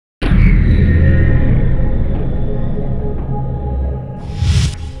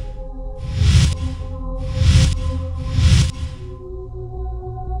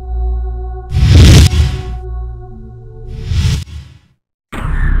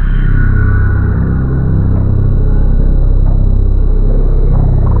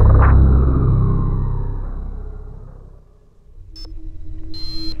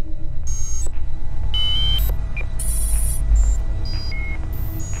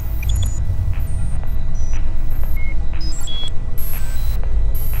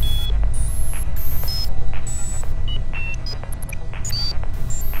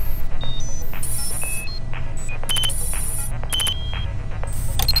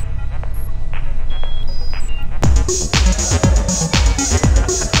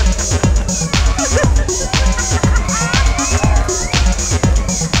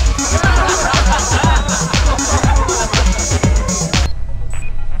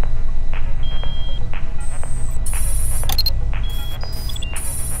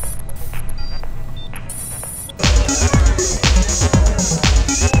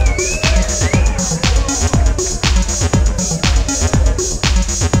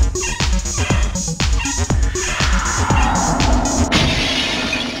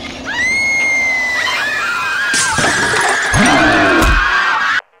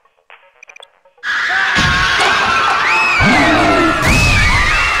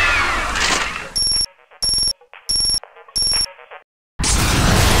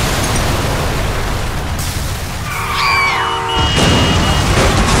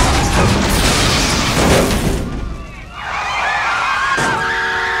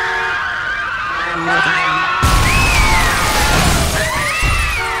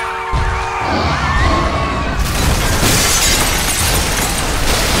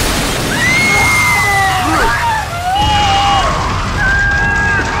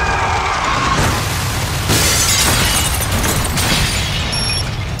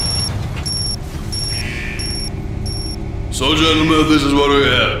So gentlemen, this is what we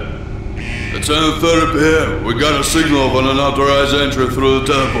have. At 10:30 PM, we got a signal of an unauthorized entry through the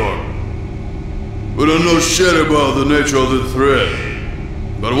teleport. We don't know shit about the nature of the threat.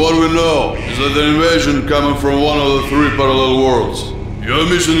 But what we know is that the invasion coming from one of the 3 parallel worlds. Your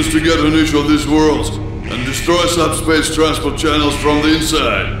mission is to get on each of these worlds and destroy subspace transport channels from the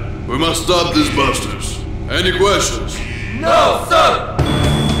inside. We must stop these busters. Any questions? No, sir!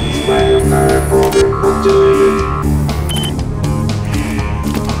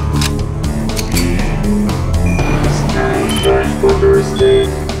 Transporter state.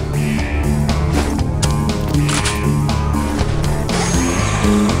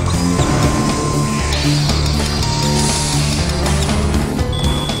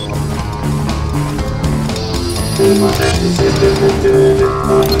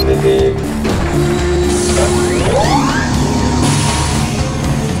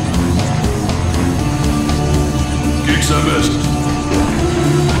 Geeks are missed.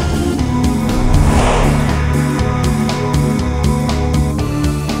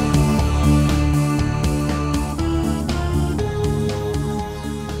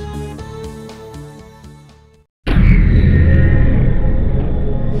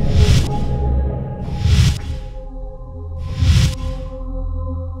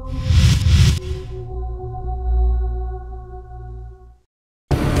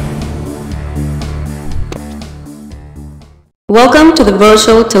 Welcome to the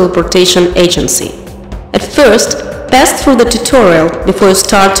Virtual Teleportation Agency. At first, pass through the tutorial before you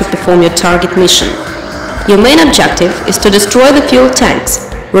start to perform your target mission. Your main objective is to destroy the fuel tanks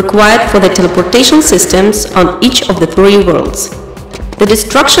required for the teleportation systems on each of the 3 worlds. The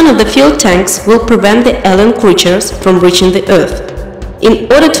destruction of the fuel tanks will prevent the alien creatures from reaching the Earth. In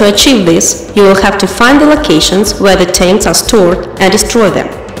order to achieve this, you will have to find the locations where the tanks are stored and destroy them.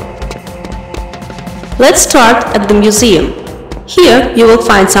 Let's start at the museum. Here you will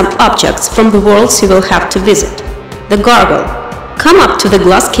find some objects from the worlds you will have to visit. The gargoyle. Come up to the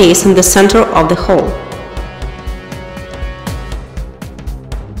glass case in the center of the hall.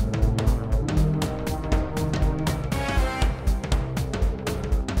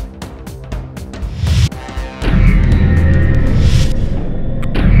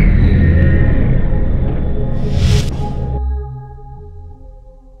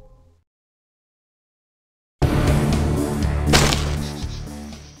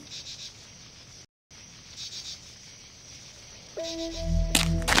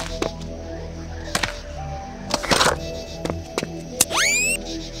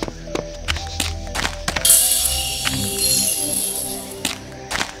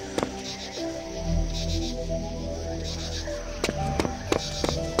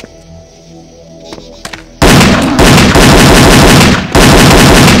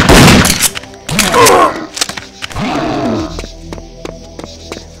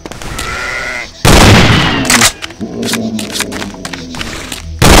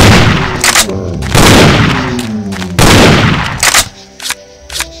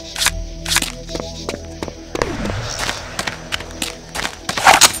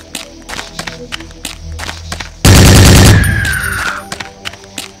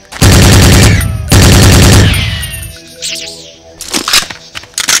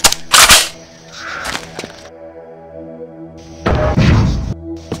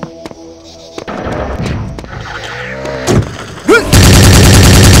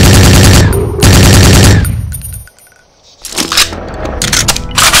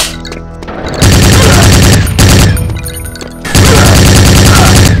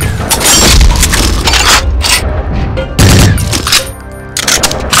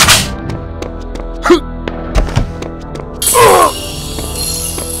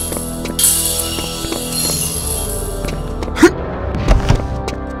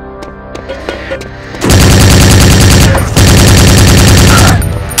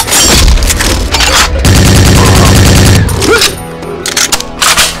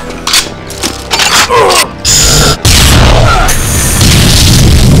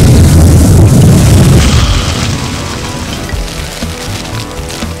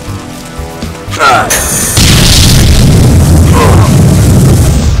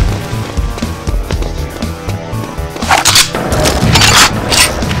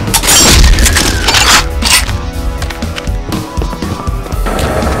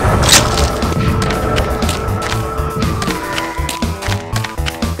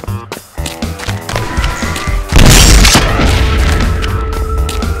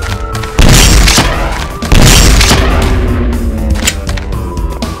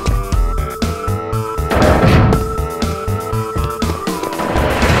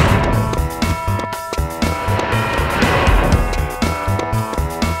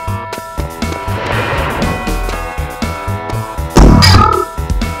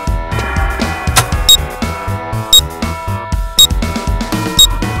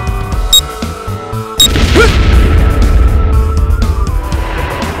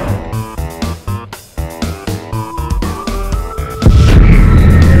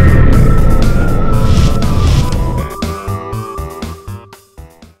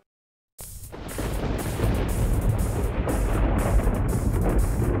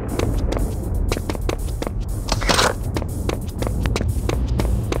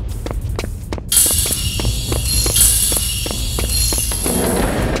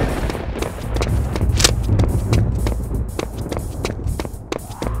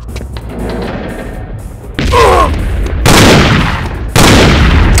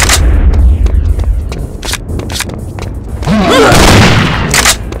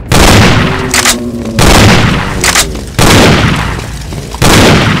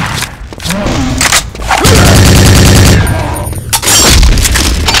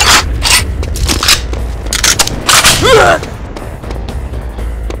 Ugh!